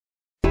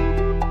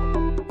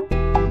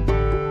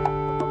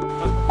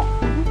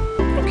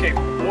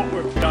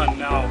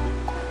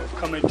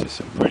come into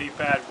some pretty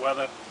bad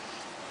weather,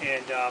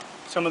 and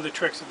some of the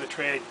tricks of the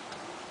trade,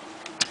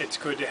 it's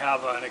good to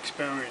have an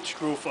experienced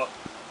roofer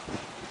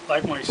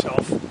like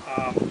myself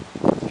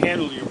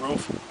handle your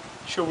roof.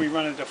 Should we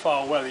run into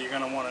foul weather, you're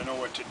going to want to know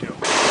what to do.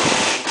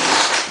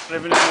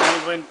 Living in New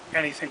England,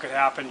 anything could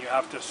happen. You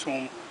have to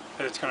assume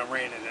that it's going to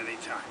rain at any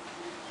time.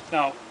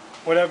 Now,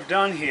 what I've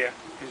done here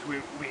is we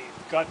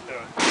got the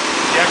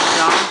deck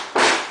down,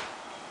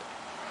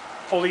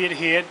 fully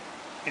adhered.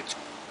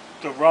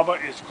 The rubber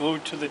is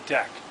glued to the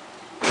deck.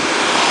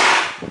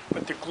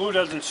 But the glue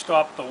doesn't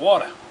stop the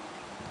water.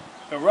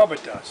 The rubber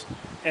does.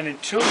 And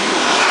until you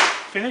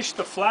finish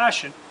the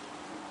flashing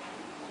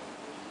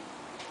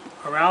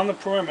around the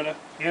perimeter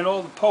and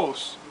all the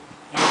posts,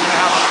 you're going to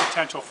have the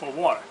potential for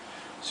water.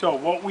 So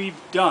what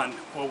we've done,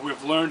 what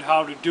we've learned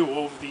how to do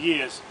over the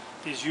years,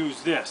 is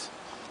use this.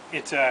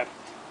 It's a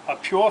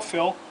pure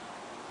fill.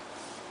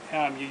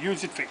 You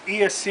use it for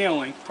ear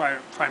sealing,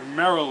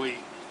 primarily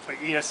for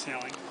ear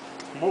sealing.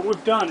 And what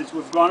we've done is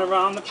we've gone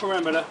around the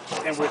perimeter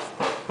and with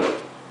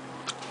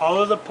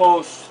all of the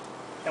posts,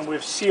 and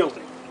we've sealed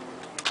it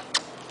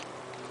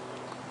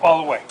all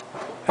the way.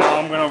 Now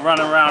I'm going to run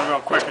around real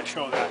quick and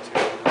show that to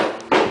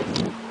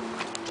you.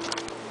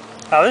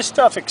 Now this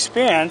stuff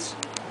expands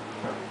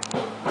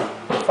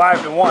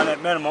 5 to 1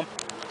 at minimum,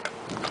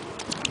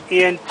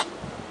 and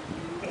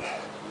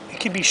it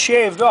can be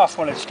shaved off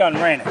when it's done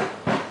raining.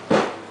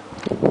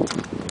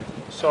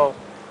 So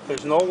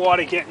there's no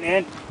water getting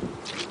in.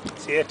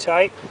 It's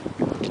airtight.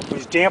 It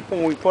was damp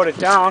when we put it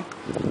down,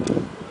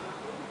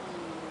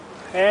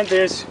 and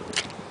there's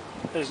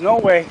no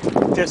way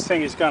this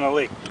thing is going to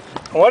leak.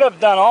 And what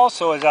I've done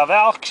also is I've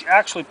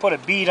actually put a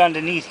bead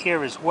underneath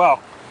here as well,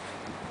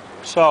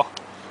 so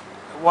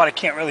the water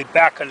can't really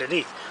back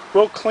underneath.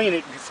 We'll clean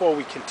it before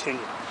we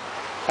continue.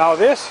 Now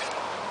this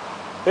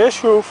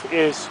roof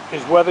is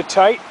weather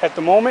tight at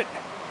the moment,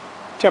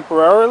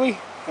 temporarily.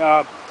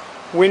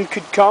 Wind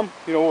could come.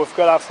 You know, we've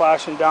got our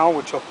flashing down,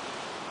 which will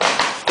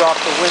stop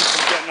the wind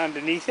from getting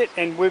underneath it,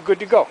 and we're good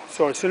to go.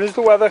 So as soon as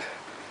the weather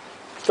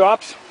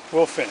stops,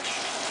 we'll finish.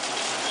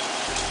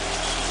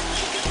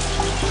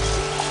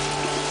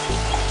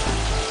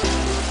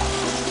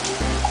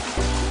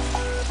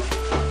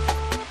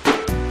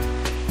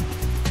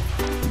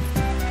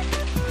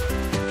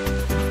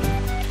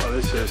 So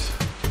this is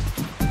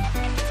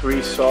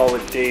 3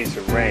 solid days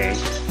of rain,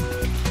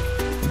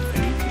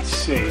 and you can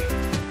see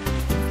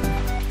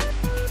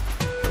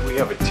we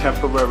have a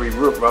temporary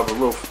rubber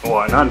roof,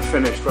 or an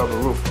unfinished rubber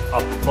roof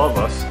up above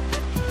us,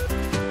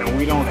 and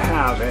we don't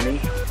have any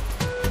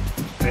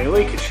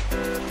leakage.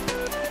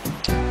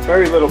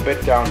 Very little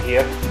bit down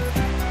here.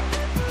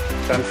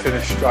 It's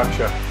unfinished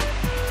structure.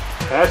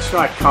 That's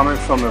not coming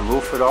from the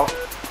roof at all.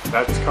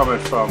 That's coming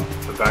from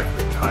the back of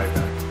the tie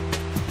back.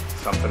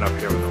 Something up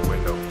here in the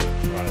window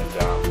running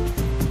down.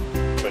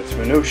 But it's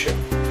minutia.